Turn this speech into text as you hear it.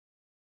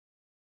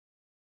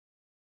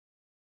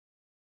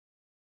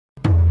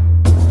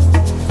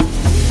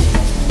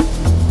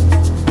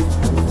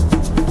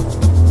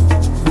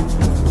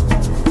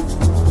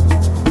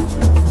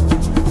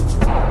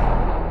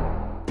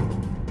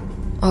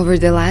Over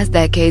the last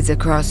decades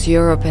across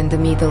Europe and the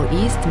Middle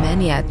East,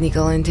 many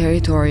ethnical and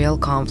territorial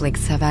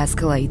conflicts have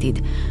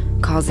escalated,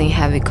 causing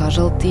heavy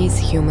casualties,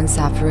 human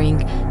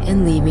suffering,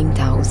 and leaving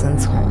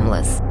thousands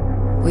homeless.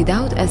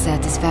 Without a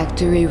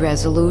satisfactory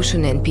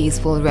resolution and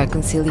peaceful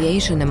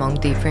reconciliation among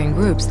different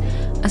groups,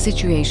 a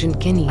situation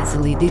can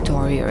easily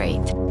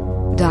deteriorate.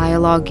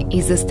 Dialogue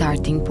is a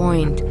starting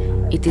point.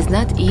 It is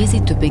not easy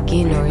to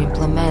begin or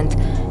implement,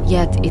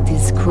 yet it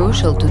is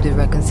crucial to the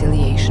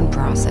reconciliation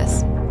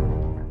process.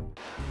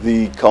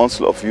 The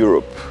Council of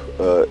Europe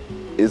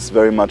is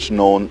very much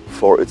known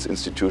for its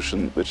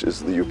institution, which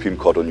is the European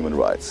Court on Human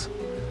Rights,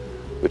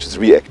 which is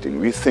reacting.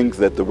 We think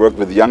that the work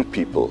with young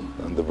people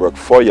and the work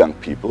for young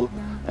people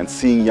and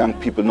seeing young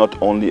people not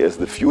only as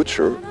the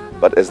future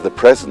but as the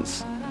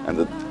presence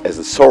and as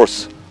a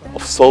source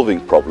of solving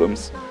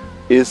problems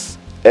is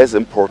as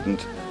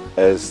important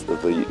as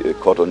the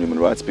Court on Human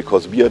Rights,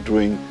 because we are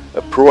doing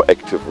a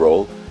proactive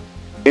role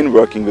in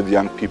working with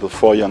young people,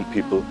 for young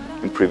people,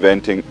 in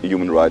preventing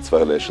human rights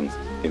violations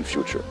in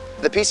future.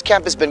 The Peace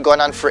Camp has been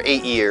going on for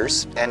 8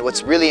 years, and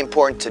what's really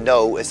important to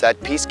know is that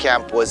Peace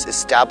Camp was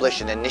established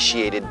and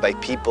initiated by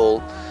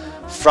people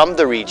from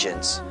the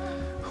regions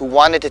who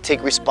wanted to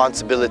take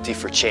responsibility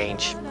for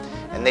change,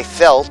 and they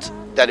felt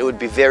that it would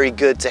be very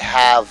good to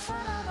have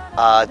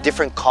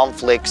different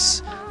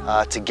conflicts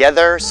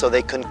together so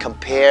they can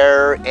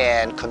compare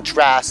and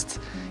contrast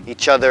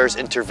each other's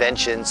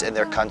interventions in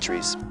their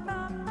countries.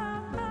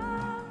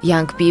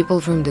 Young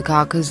people from the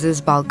Caucasus,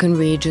 Balkan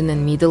region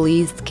and Middle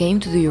East came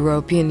to the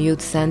European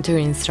Youth Center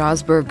in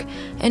Strasbourg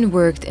and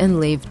worked and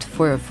lived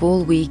for a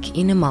full week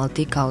in a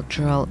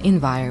multicultural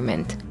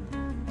environment.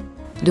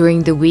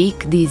 During the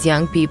week, these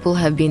young people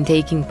have been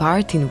taking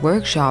part in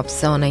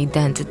workshops on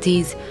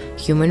identities,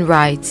 human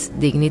rights,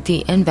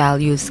 dignity and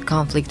values,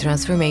 conflict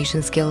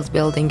transformation skills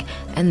building,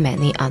 and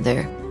many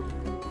other.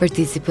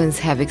 Participants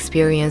have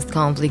experienced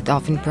conflict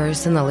often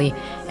personally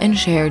and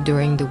shared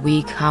during the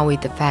week how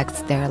it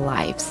affects their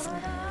lives.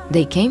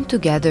 They came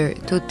together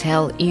to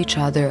tell each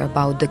other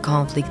about the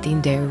conflict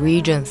in their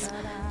regions,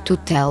 to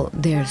tell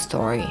their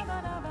story.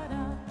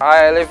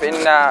 I live in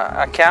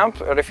a camp,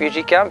 a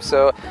refugee camp,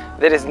 so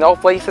there is no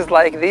places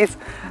like this.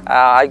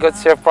 I got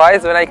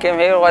surprised when I came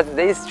here. What's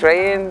this?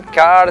 Train,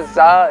 cars,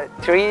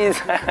 trees.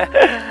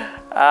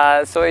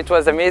 So it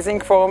was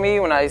amazing for me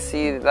when I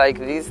see like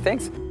these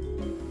things.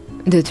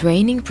 The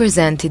training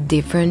presented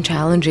different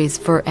challenges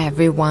for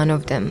every one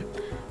of them.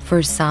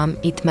 For some,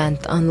 it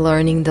meant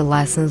unlearning the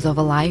lessons of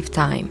a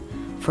lifetime.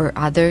 For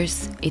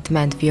others, it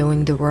meant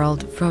viewing the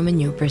world from a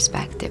new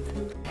perspective.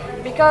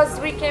 Because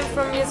we came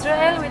from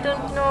Israel, we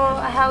don't know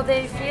how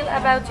they feel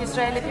about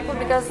Israeli people,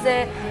 because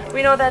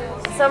we know that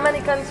so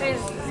many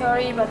countries,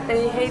 but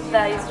they hate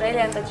the Israeli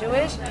and the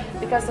Jewish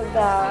because of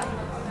the...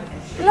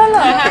 No,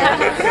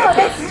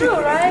 that's true,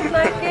 right?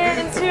 Like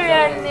in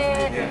Syria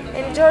and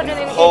in Jordan,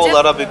 in whole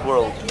Egypt. Arabic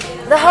world.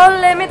 The whole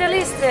Middle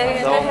East.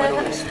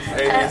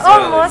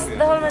 Almost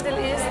the whole Middle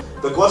East.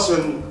 The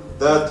question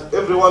that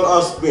everyone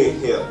asked me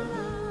here,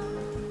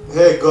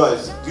 hey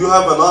guys, do you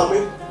have an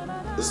army?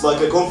 It's like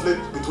a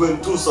conflict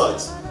between two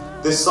sides,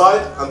 this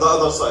side and the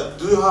other side.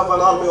 Do you have an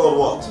army or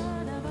what?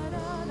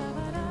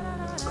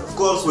 Of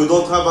course we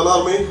don't have an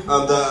army,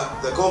 and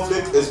the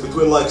conflict is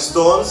between like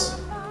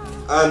stones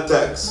and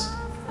tanks.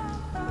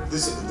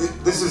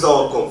 This is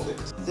our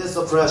conflict. This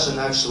oppression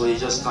actually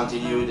just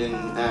continued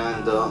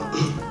and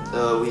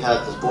we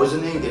had the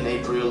poisoning in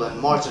April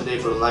and March and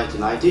April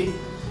 1990,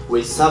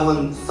 with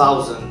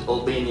 7,000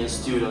 Albanian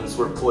students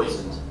were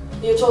poisoned.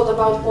 You told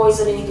about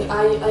poisoning.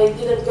 I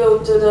didn't go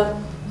to the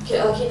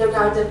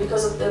kindergarten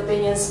because of the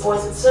Albanians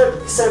poisoned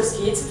Serbs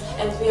kids,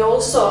 and we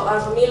also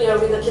are familiar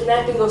with the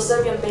kidnapping of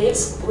Serbian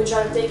babes which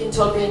are taken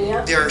to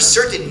Albania. There are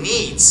certain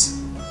needs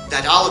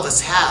that all of us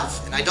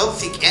have, and I don't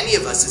think any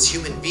of us as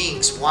human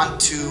beings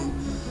want to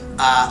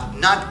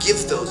not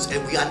give those,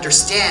 and we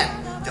understand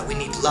that we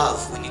need love,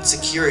 we need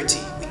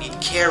security, we need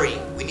caring,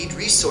 we need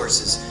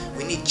resources,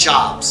 we need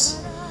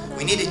jobs,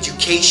 we need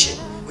education,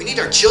 we need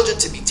our children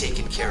to be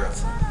taken care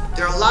of.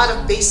 There are a lot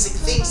of basic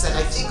things that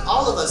I think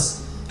all of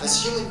us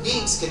as human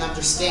beings can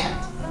understand.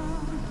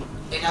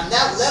 And on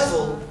that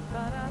level,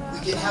 we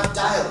can have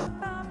dialogue.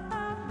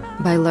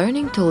 By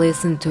learning to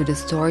listen to the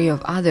story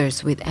of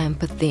others with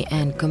empathy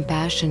and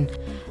compassion,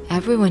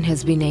 everyone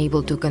has been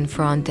able to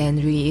confront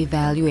and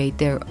re-evaluate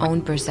their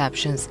own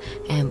perceptions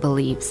and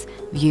beliefs,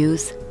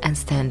 views and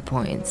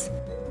standpoints.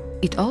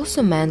 It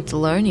also meant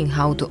learning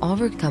how to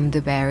overcome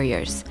the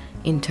barriers,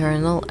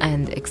 internal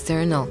and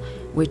external,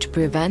 which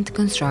prevent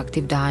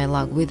constructive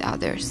dialogue with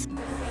others.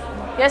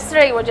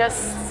 Yesterday was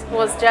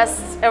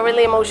just a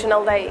really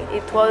emotional day.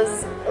 It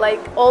was like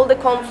all the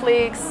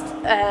conflicts,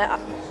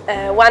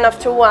 one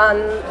after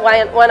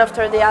one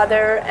after the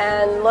other,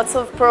 and lots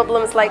of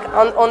problems like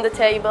on the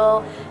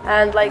table,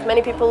 and like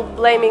many people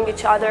blaming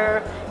each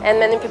other, and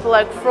many people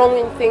like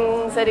throwing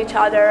things at each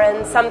other,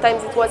 and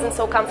sometimes it wasn't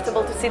so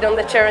comfortable to sit on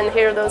the chair and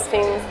hear those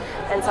things,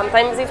 and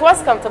sometimes it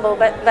was comfortable,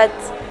 but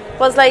it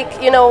was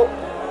like, you know,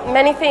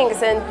 many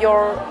things, and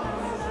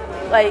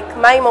like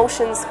my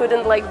emotions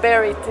couldn't like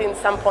bear it in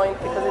some point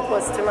because it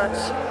was too much.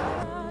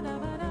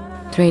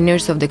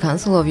 Trainers of the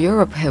Council of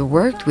Europe have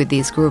worked with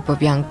this group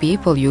of young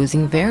people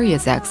using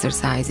various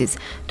exercises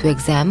to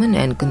examine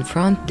and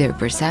confront their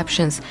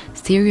perceptions,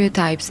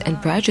 stereotypes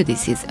and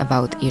prejudices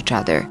about each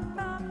other.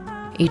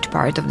 Each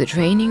part of the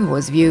training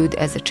was viewed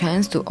as a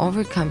chance to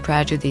overcome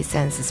prejudice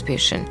and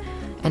suspicion,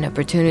 an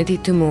opportunity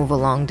to move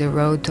along the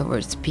road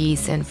towards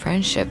peace and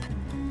friendship.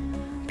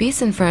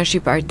 Peace and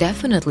friendship are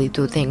definitely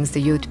two things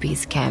the Youth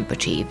Peace Camp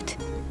achieved.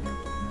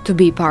 To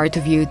be part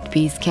of Youth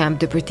Peace Camp,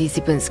 the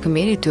participants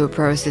committed to a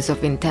process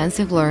of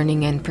intensive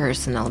learning and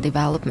personal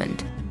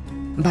development.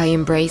 By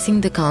embracing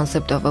the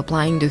concept of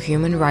applying the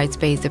human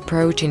rights-based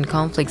approach in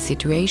conflict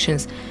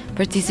situations,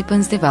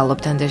 participants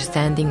developed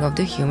understanding of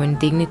the human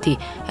dignity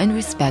and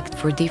respect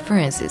for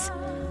differences.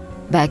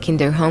 Back in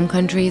their home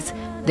countries,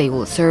 they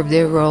will serve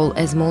their role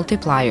as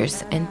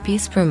multipliers and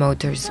peace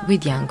promoters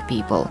with young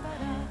people.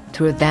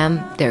 Through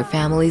them, their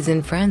families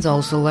and friends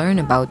also learn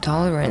about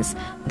tolerance,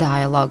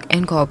 dialogue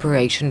and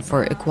cooperation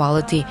for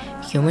equality,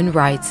 human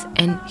rights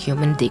and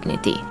human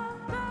dignity.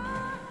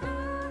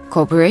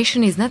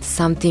 Cooperation is not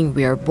something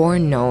we are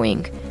born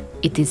knowing,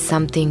 it is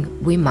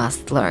something we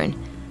must learn.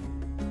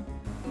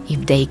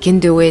 If they can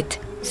do it,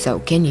 so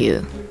can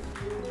you.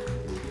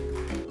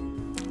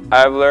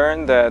 I've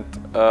learned that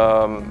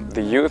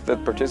the youth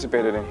that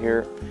participated in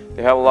here,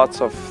 they have lots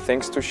of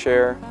things to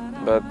share,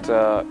 but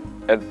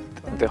at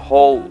the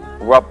whole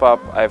wrap-up,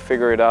 I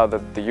figured out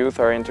that the youth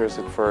are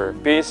interested for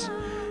peace,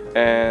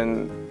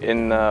 and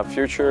in the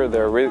future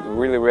they're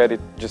really ready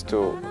just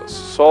to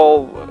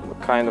solve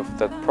kind of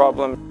that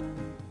problem.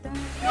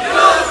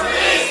 Youth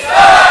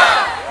Peace!